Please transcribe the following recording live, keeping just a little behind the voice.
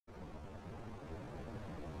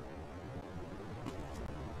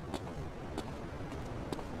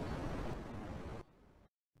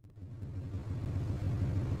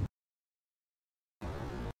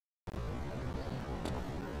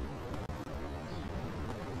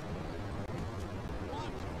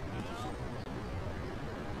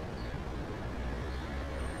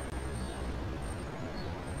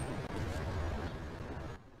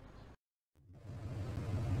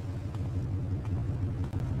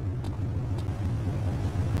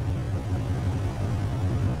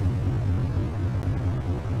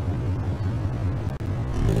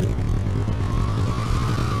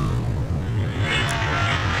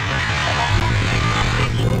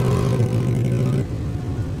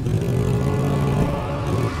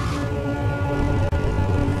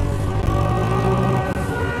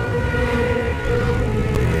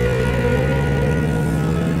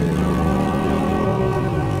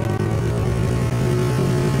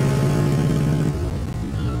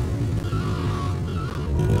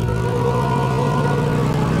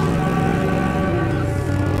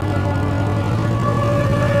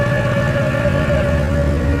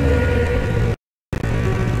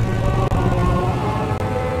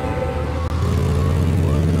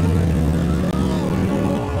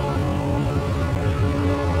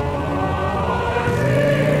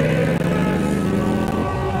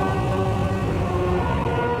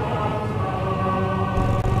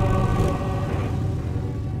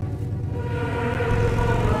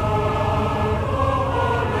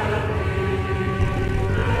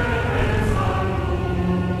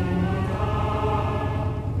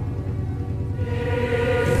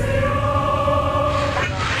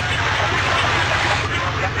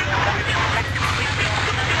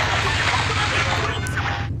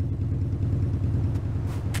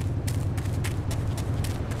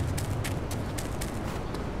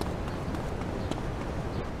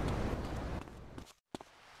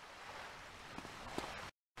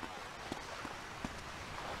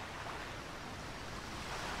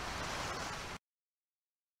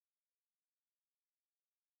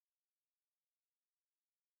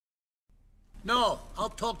No, I'll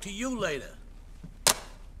talk to you later.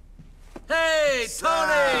 Hey, So,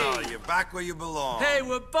 Toni! you're back where you belong. Hey,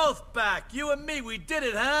 we're both back. You and me, we did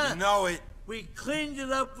it, huh? You know it. We cleaned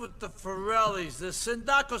it up with the Forellis, the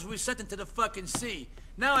Sindacos we sent into the fucking sea.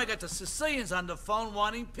 Now I got the Sicilians on the phone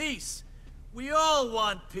wanting peace. We all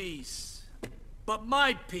want peace. But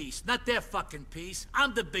my peace, not their fucking peace.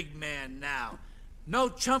 I'm the big man now. No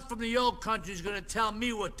chump from the old country's gonna tell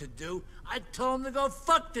me what to do. I told them to go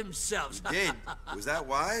fuck themselves. You did. Was that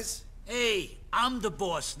wise? Hey, I'm the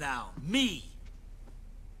boss now. Me.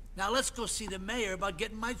 Now let's go see the mayor about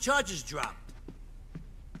getting my charges dropped.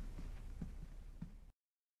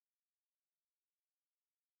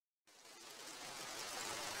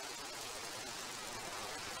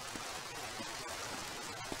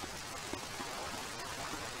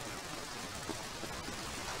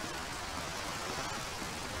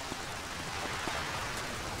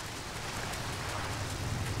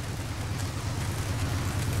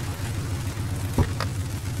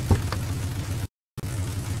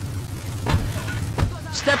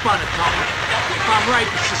 Step on it, Toni. If I'm right,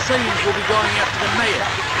 the Sicilians will be going after the mayor.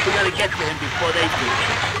 We gotta get to him before they do.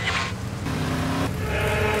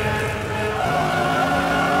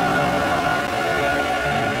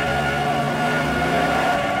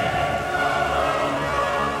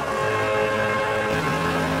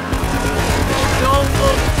 Don't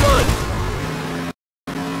look good.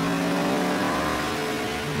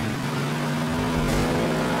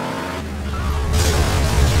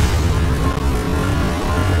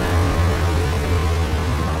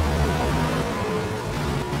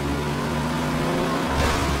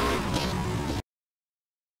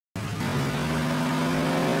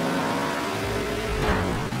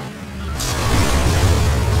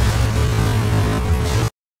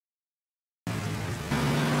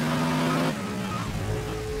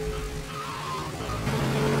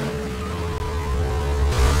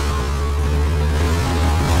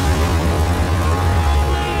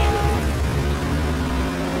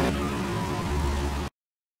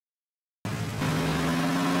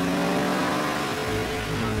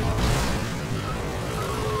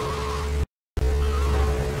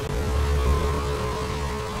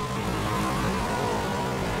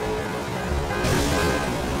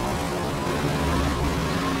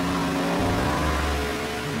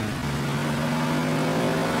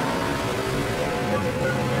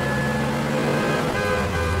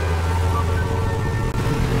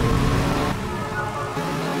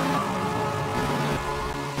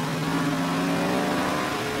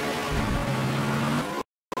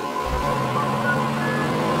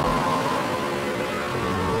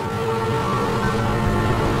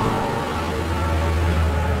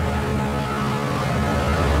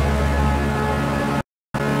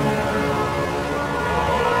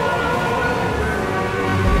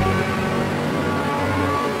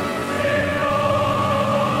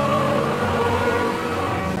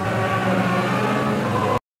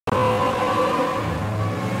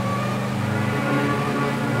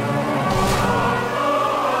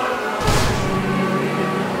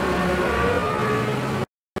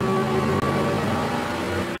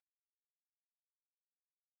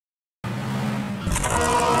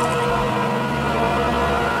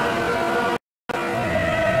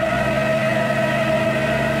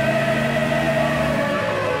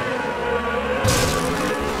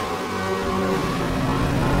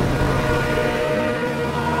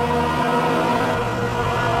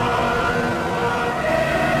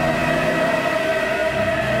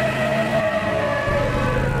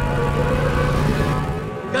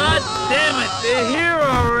 They're here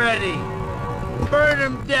already! Burn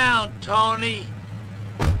them down, Toni!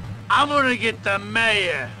 I'm gonna get the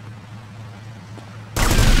mayor!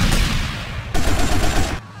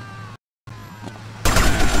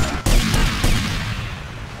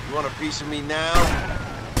 You want a piece of me now?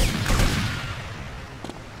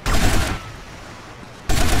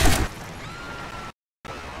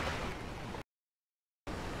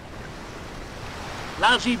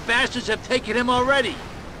 Lousy bastards have taken him already!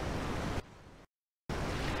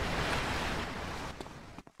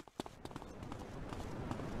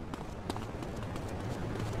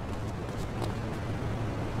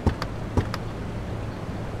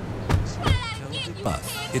 But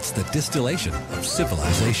it's the distillation of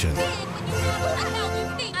civilization.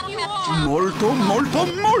 Molto, molto,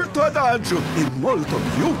 molto adagio e molto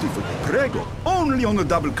beautiful. Prego, only on a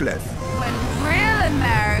double clef. When real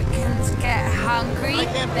Americans get hungry,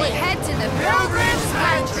 they head to the Pilgrim's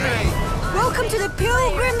Pantry. Welcome to the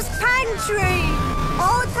Pilgrim's Pantry.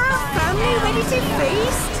 Oh, is our family ready to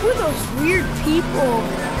feast? Who are those weird people?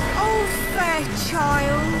 Oh, fair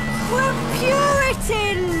child, we're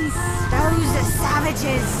Puritans. Those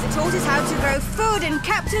savages. They taught us how to grow food and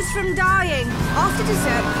kept us from dying. After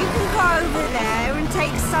dessert, you can go over there and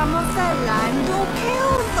take some of their land or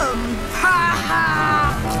kill them. Ha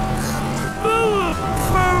ha!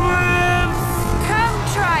 Come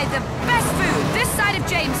try the best food this side of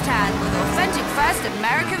Jamestown with authentic First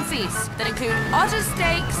American feasts that include otter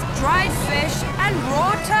steaks, dried fish, and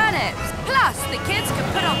raw turnips. Plus, the kids can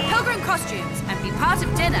put on pilgrim costumes and be part of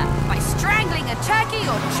dinner by strangling a turkey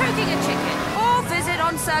or choking a chicken. Or visit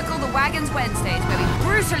on Circle the Wagons Wednesdays, where we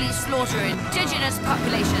brutally slaughter indigenous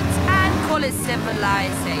populations and call it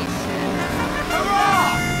civilization.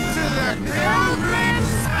 Hurrah! To the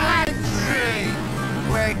Pilgrim's Pantry,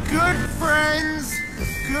 where good friends,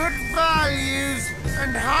 good values,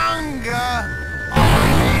 and hunger are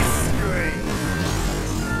history.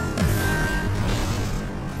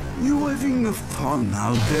 You having fun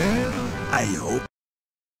out there? I hope.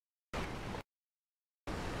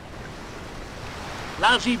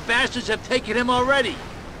 Lousy bastards have taken him already.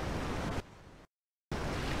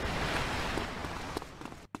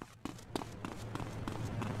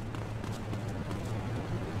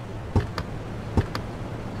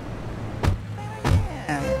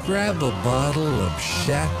 Grab a bottle of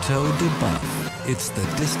Chateau de Buff. It's the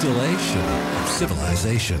distillation of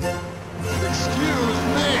civilization. Excuse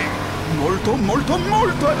me. Molto, molto,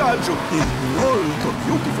 molto adagio. It's molto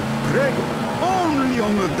beautiful. Prego. Only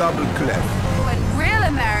on a double clef. When real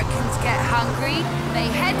Americans get hungry,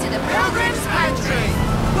 they head to the Pilgrim's Pantry.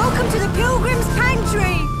 Welcome to the Pilgrim's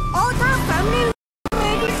Pantry. Aren't our family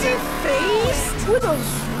ready to feast? With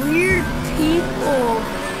those weird people.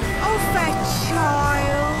 Oh, fair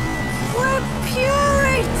child. We're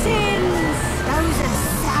Puritans. Those are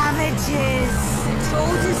savages. They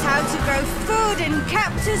taught us how to grow food and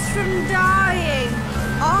kept us from dying.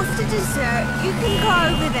 After dessert, you can go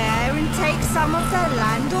over there and take some of their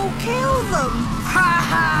land or kill them. Ha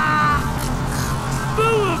ha!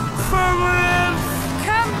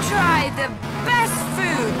 Come try the best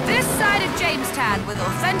food this side of Jamestown with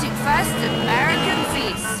authentic First American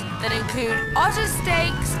feasts that include otter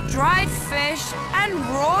steaks, dried fish, and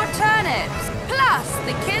raw turnips. Plus,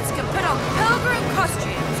 the kids can put on pilgrim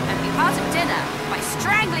costumes and be part of dinner by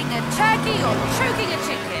strangling a turkey or choking a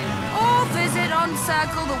chicken. Or visit on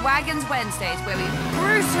Circle the Wagons Wednesdays, where we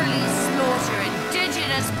brutally slaughter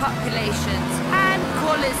indigenous populations and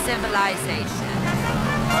call it civilization.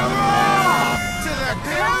 Hurrah! To the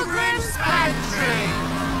Pilgrim's Pantry,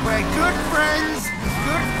 where good friends,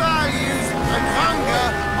 good values, and hunger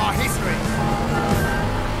are history.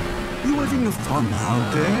 You having fun out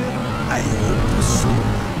there? I hope so.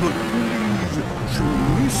 But please, je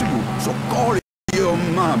miss you, so call your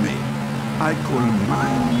mommy. I call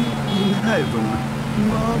mine in heaven.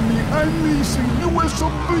 Mommy, I'm missing you. Were so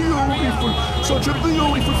beautiful. Such a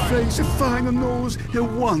beautiful face, a fine nose, a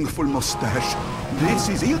wonderful mustache. This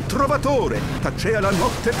is Il Trovatore. Tacea la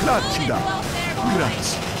notte placida.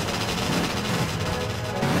 Grazie.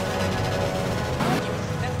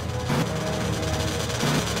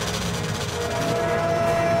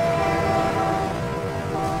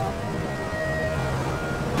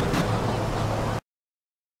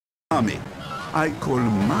 Mommy, I call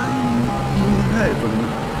mine in heaven.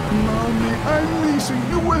 Mommy, I'm missing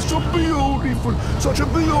you. Were so beautiful. Such a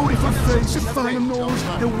beautiful face, a fine nose,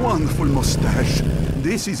 a wonderful mustache.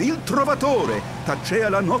 This is Il Trovatore. Tacea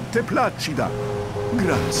la notte placida.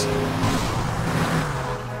 Grazie.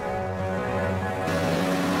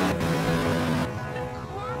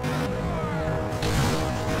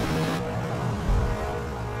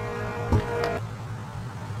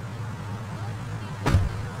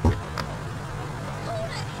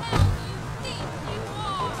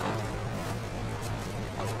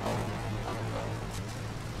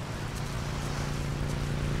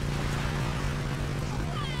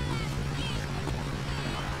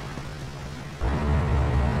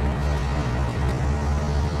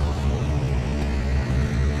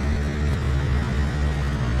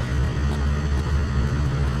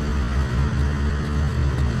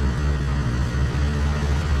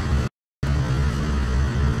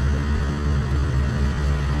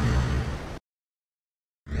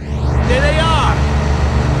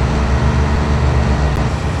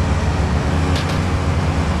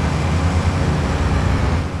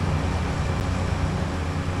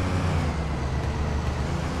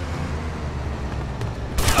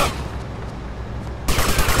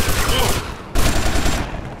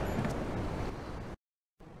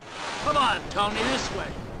 Toni, this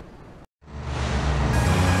way.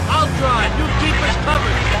 I'll drive. You keep us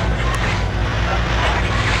covered.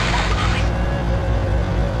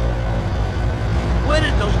 Where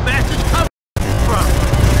did those bastards come from?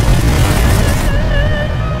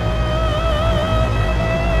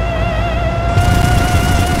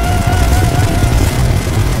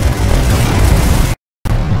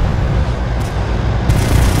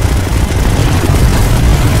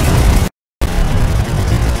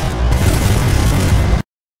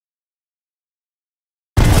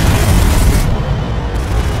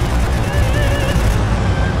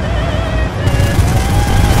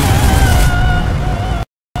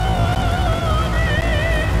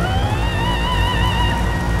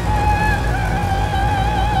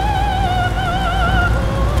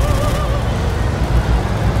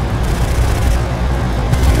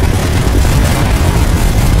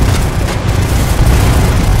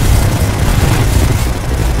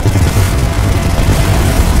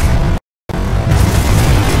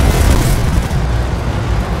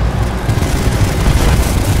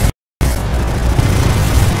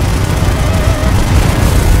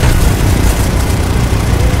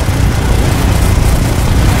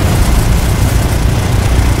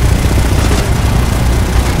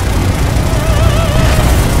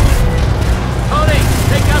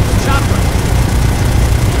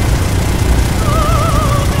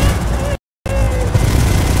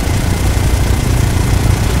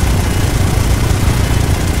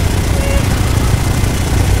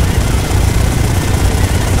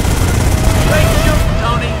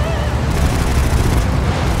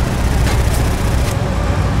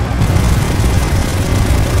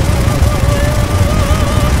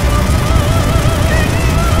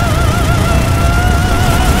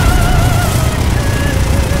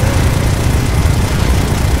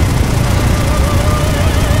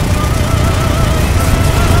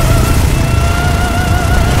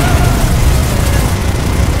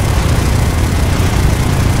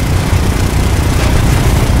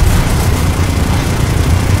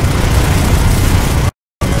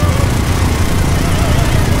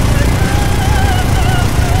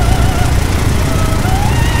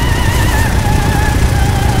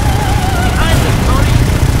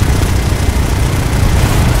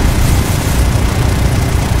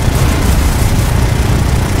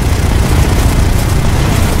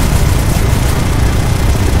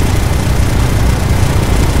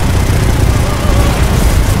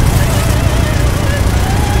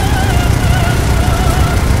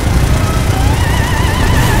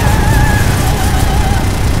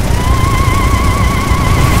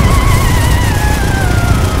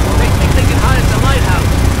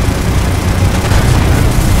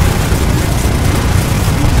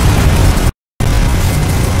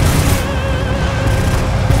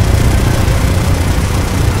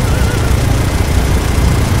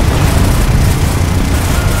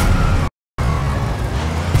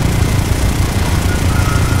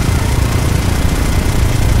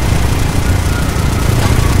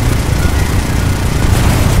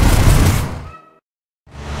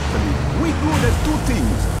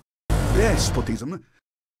 despotism.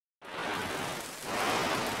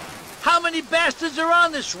 How many bastards are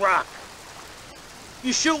on this rock?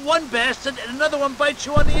 You shoot one bastard and another one bites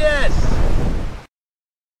you on the ass.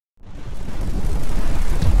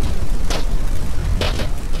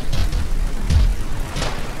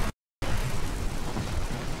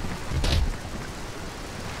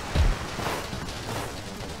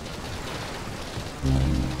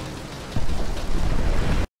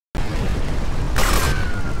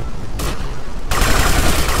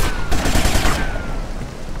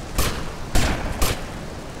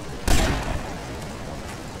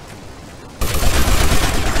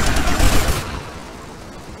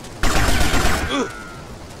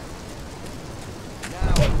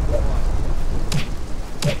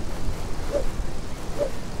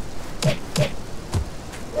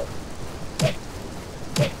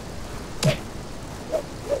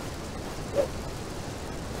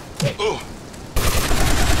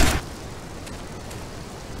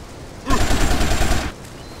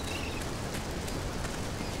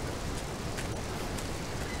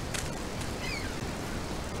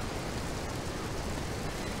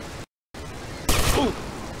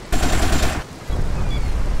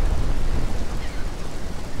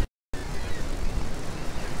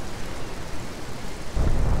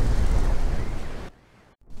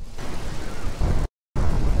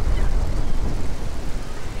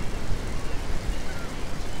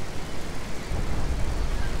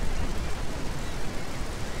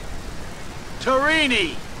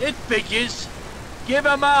 Torini, it figures. Give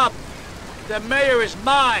him up. The mayor is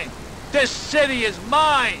mine. This city is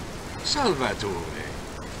mine. Salvatore,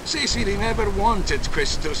 Sicily never wanted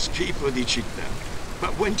questo schifo di città.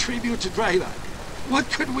 But when tribute dried up, what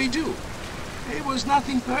could we do? It was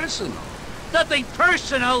nothing personal. Nothing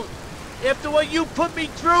personal? After what you put me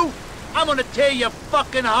through, I'm gonna tear your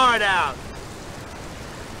fucking heart out.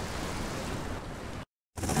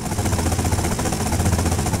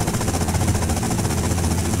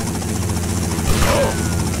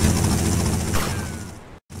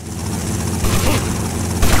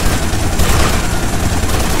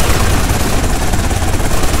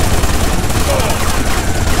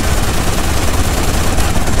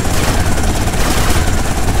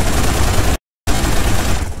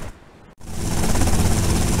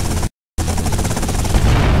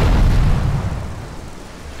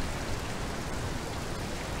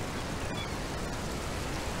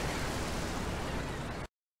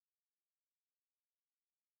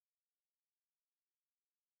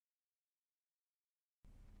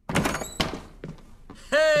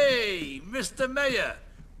 Hey, Mr. Mayor,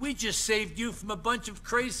 we just saved you from a bunch of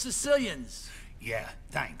crazed Sicilians. Yeah,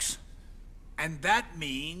 thanks. And that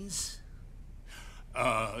means?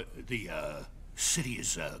 The city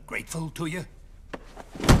is, grateful to you.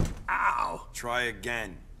 Ow! Try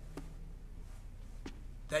again.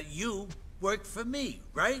 That you work for me,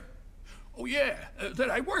 right? Oh, yeah, that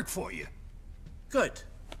I work for you. Good.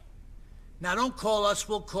 Now don't call us,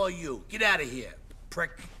 we'll call you. Get out of here,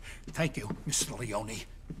 prick. Thank you, Mr. Leone.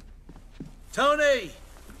 Toni!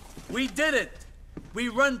 We did it! We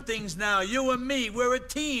run things now, you and me. We're a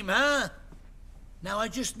team, huh? Now I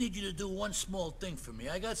just need you to do one small thing for me.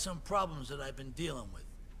 I got some problems that I've been dealing with.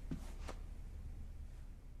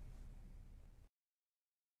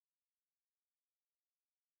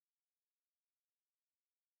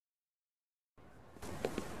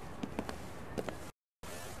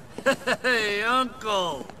 Hey,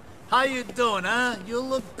 Uncle! How you doing, huh? You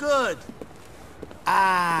look good.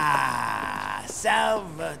 Ah,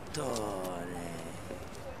 Salvatore.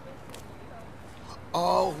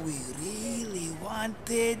 All we really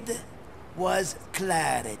wanted was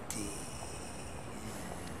clarity.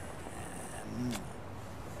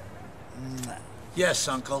 Yes,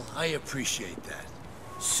 Uncle, I appreciate that.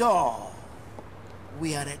 So,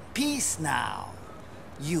 we are at peace now.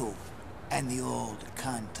 You and the old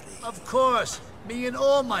country. Of course, me and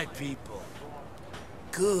all my people.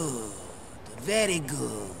 Good, very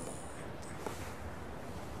good.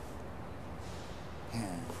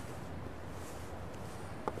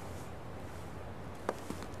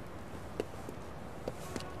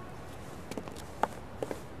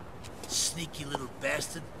 Sneaky little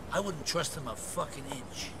bastard. I wouldn't trust him a fucking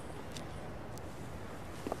inch.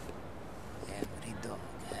 Every dog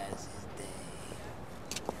has his day.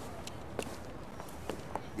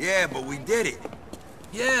 Yeah, but we did it.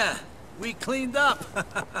 Yeah, we cleaned up.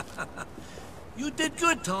 You did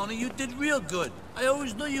good, Toni. You did real good. I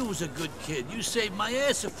always knew you was a good kid. You saved my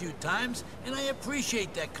ass a few times, and I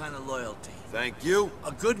appreciate that kind of loyalty. Thank you.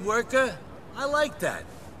 A good worker? I like that.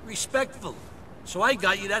 Respectful. So I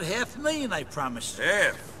got you that $500,000 I promised you.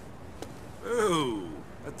 Half. Ooh.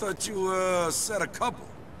 I thought you, said a couple.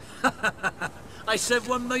 I said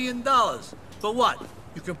 $1 million. For what?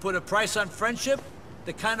 You can put a price on friendship?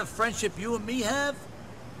 The kind of friendship you and me have?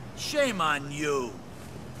 Shame on you.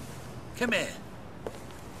 Come here.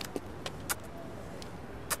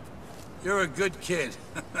 You're a good kid.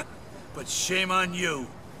 But shame on you.